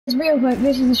It's real quick,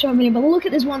 this is a short video, but look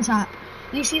at this one tap.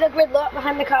 You see the gridlock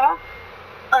behind the car?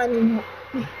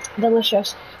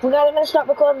 Delicious. We're gonna stop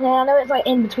recording here. I know it's like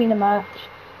in between the match,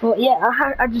 but yeah,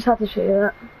 I just had to show you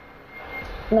that.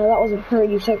 No, that was a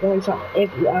pretty sick one tap,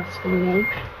 if you ask me.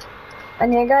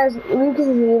 And yeah, guys, Lucas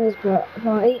is in his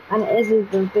party, and it is his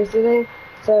birthday today,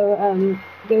 so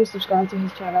go subscribe to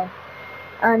his channel.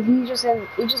 And he just having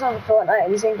Fortnite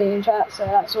in the same game chat, so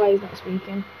that's why he's not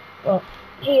speaking. But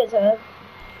he is here.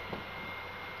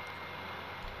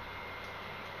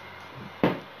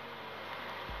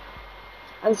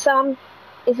 And Sam,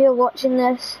 if you're watching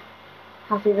this,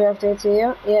 happy birthday to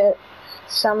you. Yeah,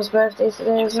 Sam's birthday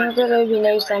today. I don't know if you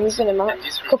know Sam, he's been in a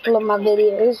couple of my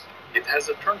videos. It has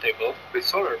a turntable with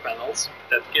solar panels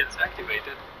that gets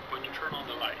activated when you turn on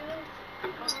the light. The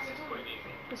process is quite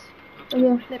easy.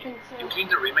 Yeah. You clean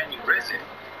the remaining resin,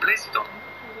 place it on.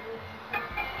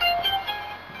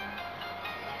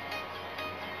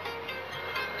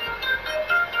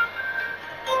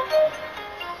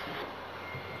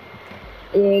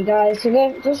 Yeah, guys, so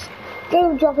just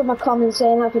go drop in my comments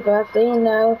saying happy birthday, you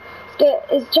know.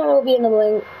 His channel will be in the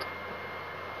link.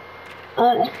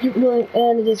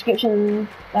 In the description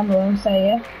down below, so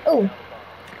yeah. Oh.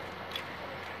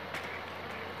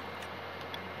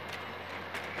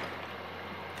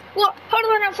 What? How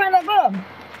did I not find that bomb?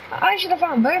 I should have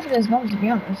found both of those bombs, to be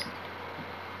honest.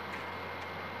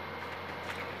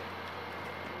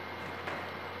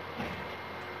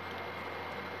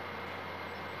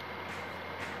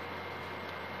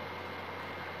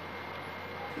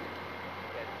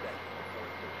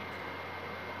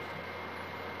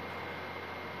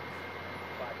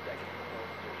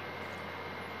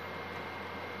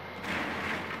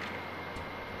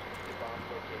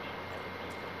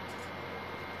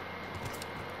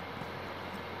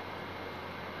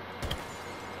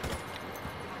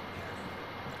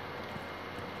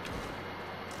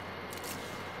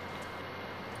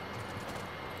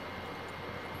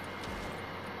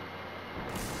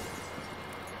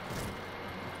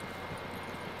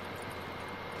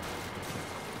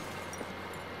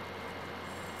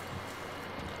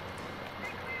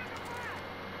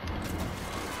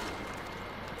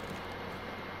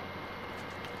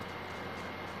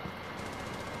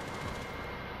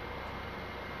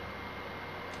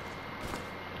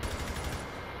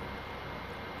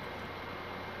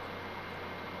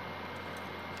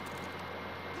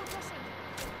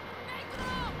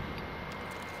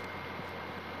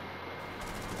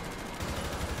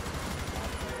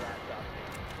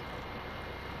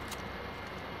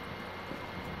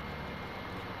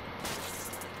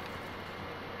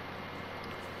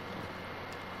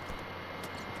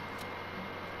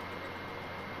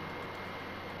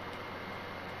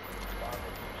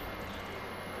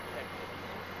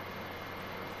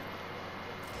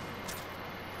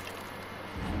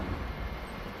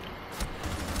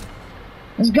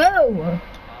 Let's go!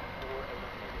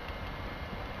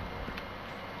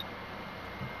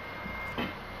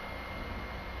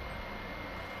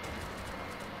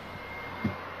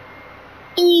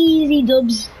 Easy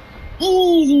dubs.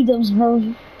 Easy dubs,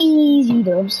 bro. Easy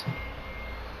dubs.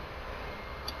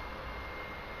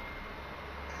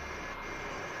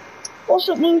 What's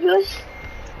up, Lucas?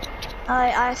 I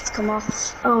have to come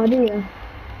off. Oh, do you?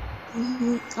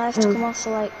 I have to come off for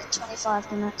like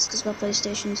 25 minutes because my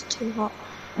PlayStation's too hot.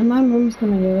 And my mum's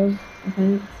coming over, I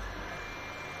think.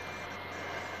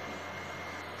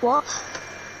 What?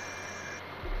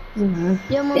 Yeah,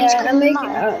 Your mum's coming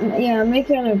mine? I'm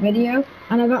making a video,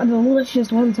 and I got a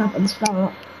delicious one tap at the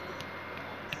start.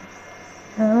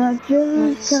 Nice.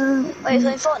 Wait, you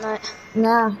playing Fortnite?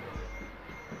 Nah.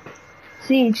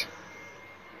 Siege.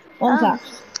 One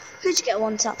taps. Who'd you get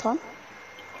one tap on?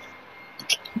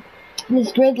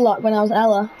 This gridlock when I was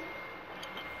Ella.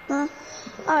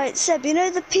 Alright, Seb, you know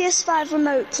the PS5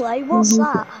 remote play? What's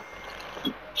that?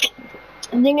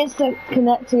 I think it's to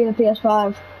connect to your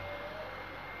PS5.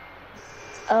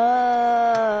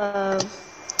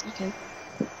 Okay.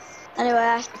 Anyway,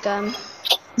 I have to go.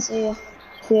 See ya.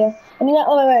 See ya. And you know,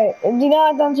 oh wait, do you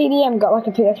know that TDM got like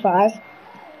a PS5?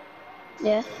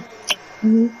 Yeah.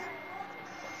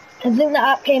 I think the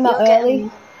app came out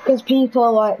early because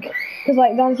people because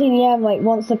Dan TDM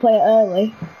wants to play it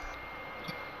early.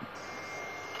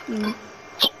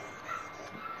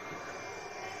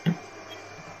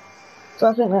 So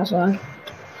I think that's why.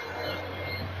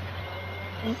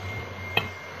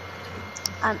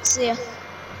 See ya.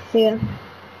 See ya.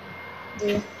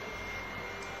 See ya.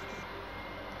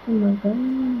 Oh my god.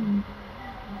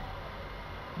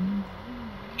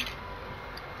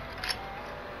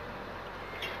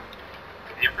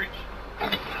 The average. The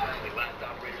last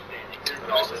operator standing there,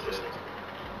 but also just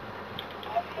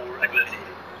like this.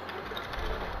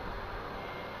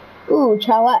 Ooh,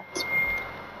 Chowette.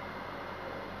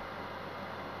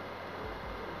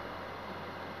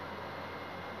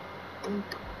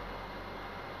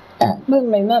 Wasn't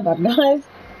make that bad, guys.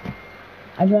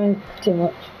 I drank too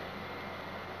much.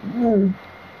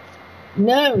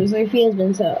 No, Sophia's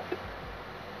been set up.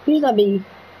 Who's that be?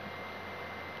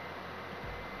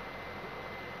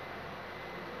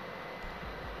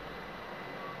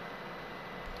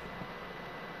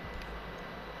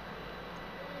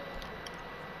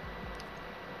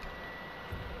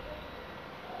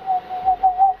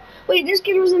 Wait, this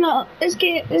kid was in that. This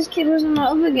kid was in that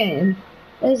other game.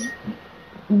 There's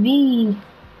B.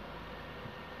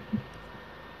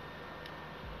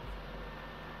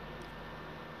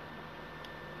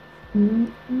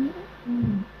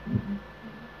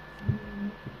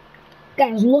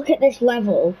 Guys, look at this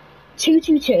level.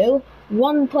 222,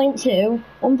 1.2,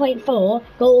 1.4,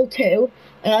 goal 2.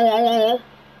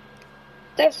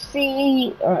 Let's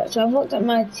see. Alright, so I've looked at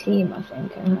my team, I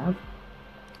think I have.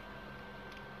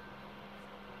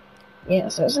 Yeah,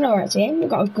 so it's an alright team. We've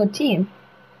got a good team.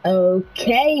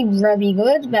 Okay, very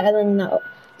good. Better than that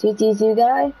 222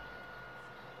 guy.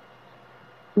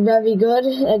 Very good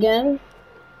again.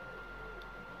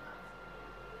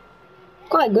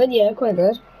 Quite good, yeah, quite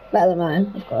good. Better than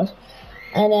mine, of course.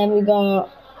 And then we got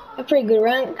a pretty good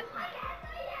rank.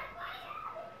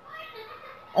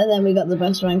 And then we got the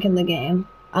best rank in the game.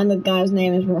 And the guy's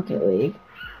name is Rocket League.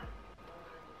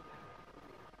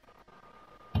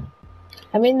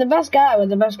 I mean, the best guy with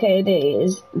the best KD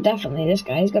is definitely this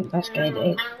guy. He's got the best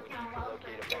KD.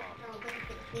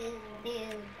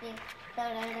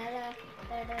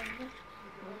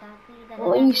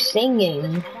 What are you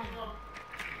singing?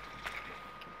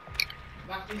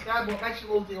 What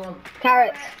vegetables do you want?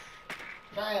 Carrots.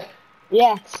 Carrot.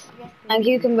 Yes. And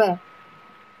cucumber.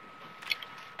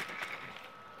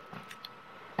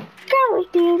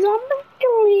 Carrot is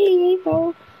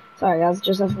unbelievable. Sorry guys,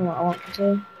 just that's what I want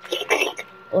to.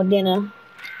 Or dinner.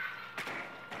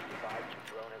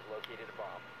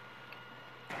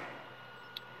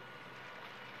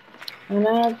 And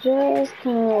I just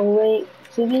can't wait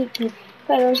to be.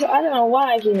 I don't know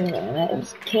why I keep doing that. It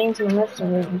just came to my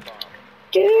message.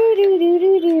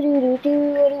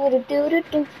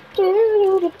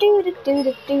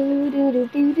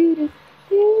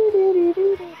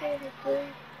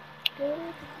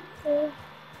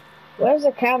 Where's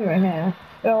the camera here?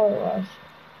 Oh, it was.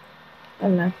 I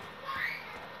don't know.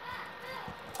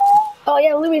 Oh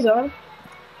yeah, Louis on.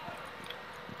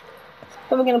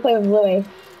 So we're gonna play with Louis.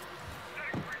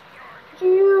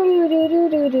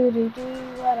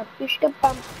 What a fish to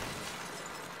bump.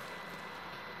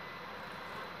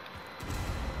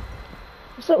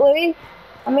 What's up, Louis?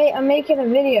 I'm making a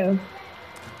video.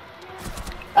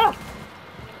 Ah!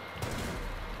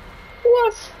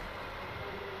 What?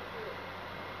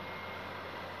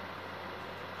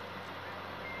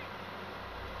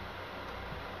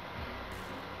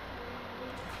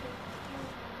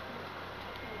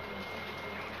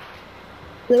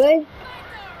 Louis?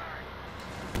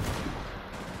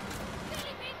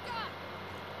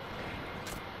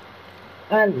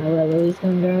 I don't know where Louis is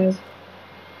going, guys.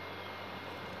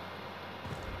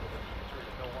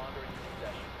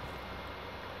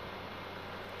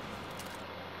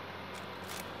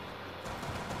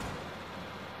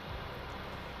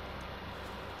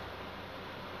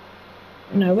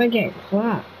 No, we're getting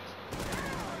clapped.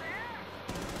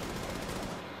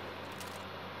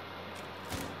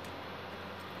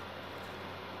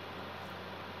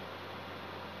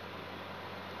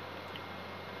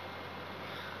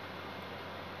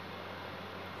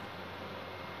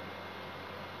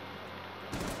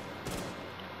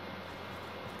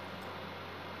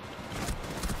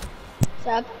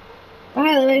 Seb,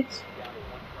 Hi, Louis.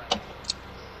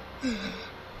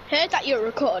 heard that you're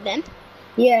recording.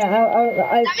 Yeah, That means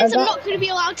I I'm got... not going to be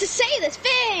allowed to say this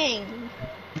thing.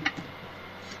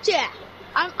 So yeah,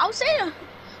 I'll say the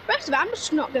rest of it. I'm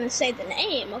just not going to say the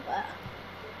name of it.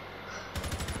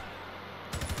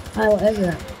 Hi, what is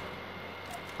it?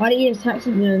 Why don't you just text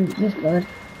me on Discord?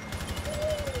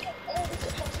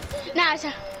 Nah,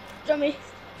 so, dummy.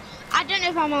 I don't know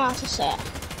if I'm allowed to say it.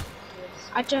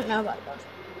 I don't know about that.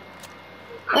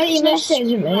 Why don't you message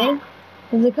me?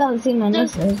 Because I can't see my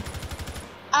message.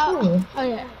 Oh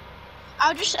yeah.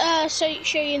 I'll just show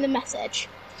you in the message.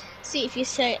 See if you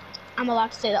say I'm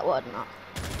allowed to say that word or not.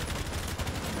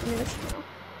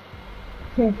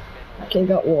 Okay,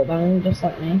 got warband just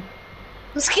like me.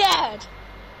 I'm scared.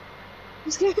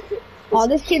 I'm scared. Oh,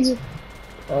 this kid's.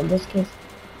 Oh, this kid.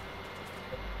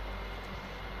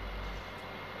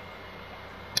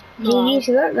 GG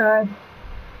to that guy.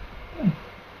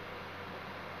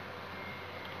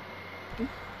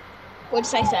 What'd you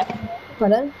say, Seb?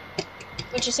 Pardon?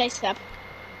 What'd you say, Seb?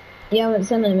 You haven't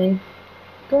sent it me.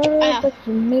 Go have. put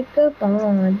your makeup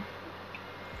on.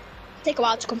 Take a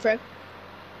while to come through.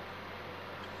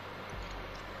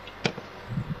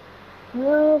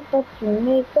 Go put your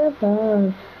makeup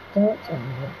on. Oh,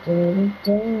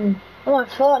 my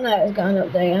Fortnite has got an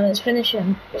update and it's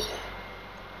finishing.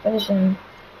 Finishing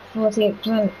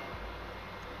 48%.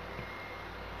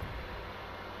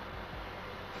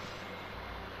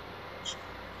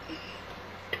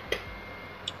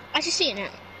 I just seen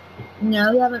it.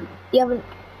 No, you haven't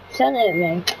sent it to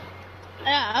me. I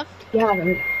have. You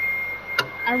haven't.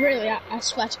 I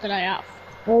swear to God I have.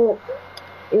 Well,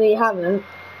 you haven't.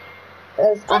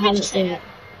 As I haven't seen it.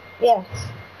 Yes.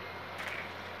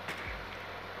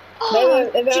 Oh,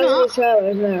 Maybe do you know what?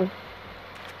 spoilers, no.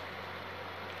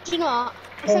 Do you know what?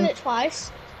 I sent it twice.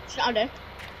 Do you know what I do?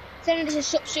 Send it to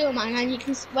Sup Superman and you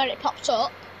can, where it pops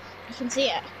up, you can see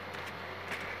it.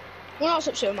 Well, not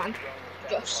Sup Superman.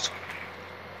 Just.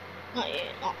 Not you,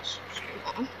 not Sup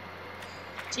Superman.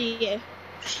 To you.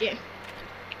 Just you.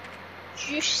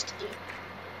 Just you.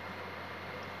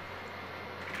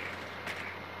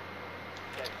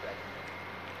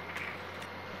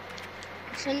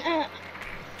 Send it.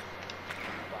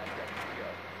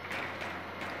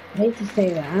 I need to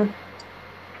say that.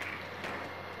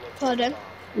 Pardon?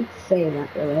 I need to say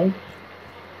that, really.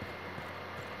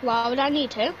 Why would I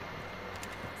need to?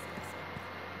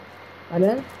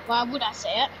 Pardon? Why would I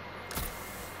say it?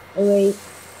 Really.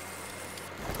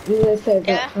 You're going to say that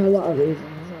Yeah. for a lot of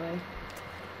reasons, really.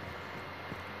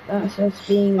 That's just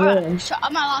being Alright, rude. so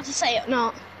am I allowed to say it or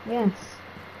not? Yes.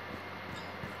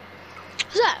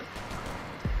 So,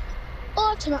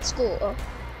 Autumn at school,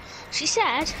 she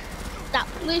said that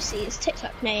Lucy's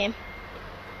TikTok name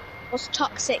was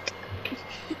Toxic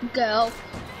Girl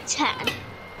 10.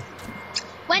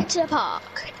 Went to the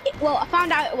park. Well, I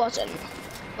found out it wasn't.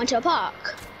 Went to a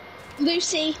park.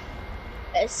 Lucy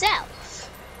herself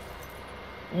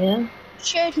Yeah?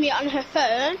 showed me on her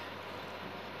phone,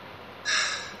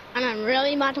 and I'm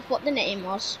really mad at what the name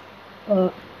was.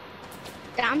 But,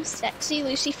 Damn Sexy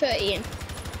Lucy 13.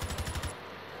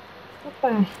 what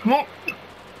the heck?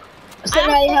 So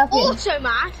now you I'm have also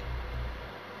mad.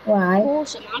 Why?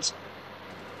 Also mad.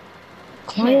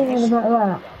 Why are you mad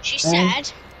about that? She Then?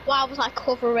 said, while I was like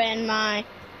covering my,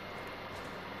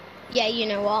 yeah, you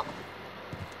know what?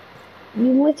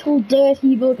 You little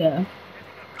dirty bugger.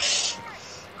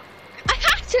 I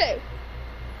had to.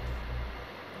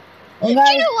 Well, guys,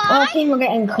 Do you know why? our team are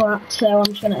getting clapped, so I'm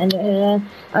just going to end it here.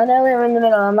 I know we're in the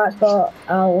middle of a match, but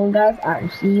well, guys, I'll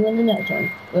see you in the next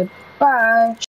one. Goodbye.